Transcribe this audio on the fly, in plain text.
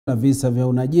Na visa vya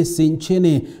unajisi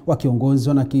nchini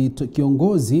wakiongozwa na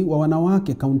kiongozi wa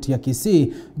wanawake kaunti ya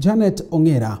Kisii Janet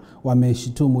Ongera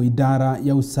wameshitumu idara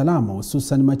ya usalama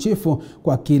hususan machifu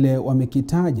kwa kile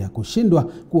wamekitaja kushindwa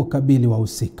kuwakabili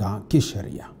wahusika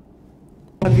kisheria.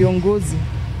 Viongozi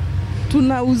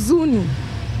tuna huzuni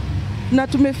na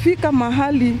tumefika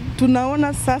mahali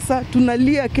tunaona sasa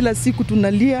tunalia, kila siku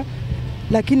tunalia,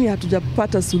 lakini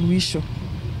hatujapata suluhisho.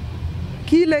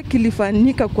 Kile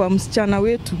kilifanyika kwa msichana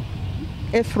wetu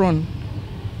Efron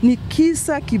ni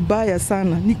kisa kibaya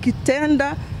sana, ni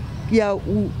kitenda ya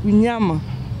unyama.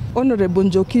 Honorable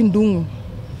Njoki Ndungu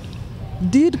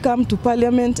did come to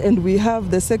Parliament and we have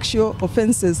the Sexual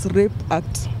Offences Rape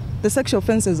Act, the Sexual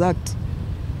Offences Act.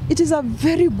 It is a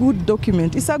very good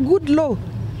document. It's a good law.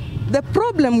 The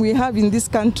problem we have in this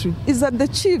country is that the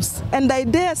chiefs, and I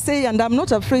dare say, and I'm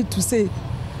not afraid to say,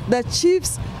 the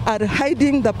chiefs are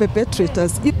hiding the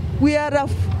perpetrators. We are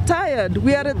tired.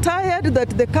 We are tired that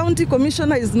the county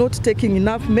commissioner is not taking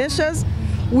enough measures.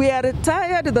 We are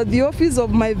tired that the office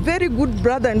of my very good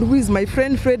brother and who is my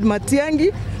friend Fred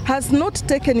Matiangi has not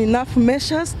taken enough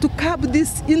measures to curb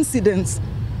these incidents.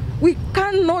 We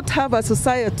cannot have a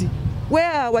society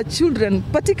where our children,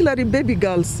 particularly baby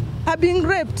girls, are being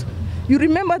raped. You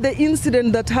remember the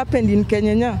incident that happened in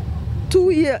Kenya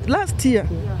last year?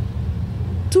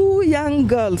 2 young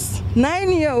girls,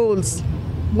 9-year-olds,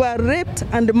 were raped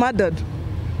and murdered.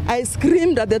 I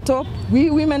screamed at the top. We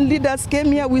women leaders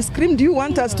came here. We screamed, "Do you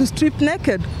want us to strip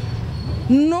naked?"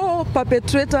 No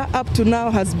perpetrator up to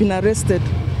now has been arrested.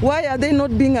 Why are they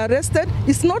not being arrested?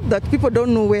 It's not that people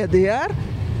don't know where they are.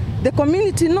 The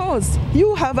community knows.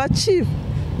 You have a chief.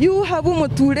 You have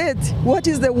umotureti. What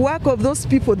is the work of those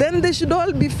people? Then they should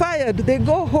all be fired. They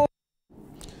go home.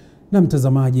 Na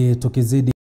mtazamaji, tukizidi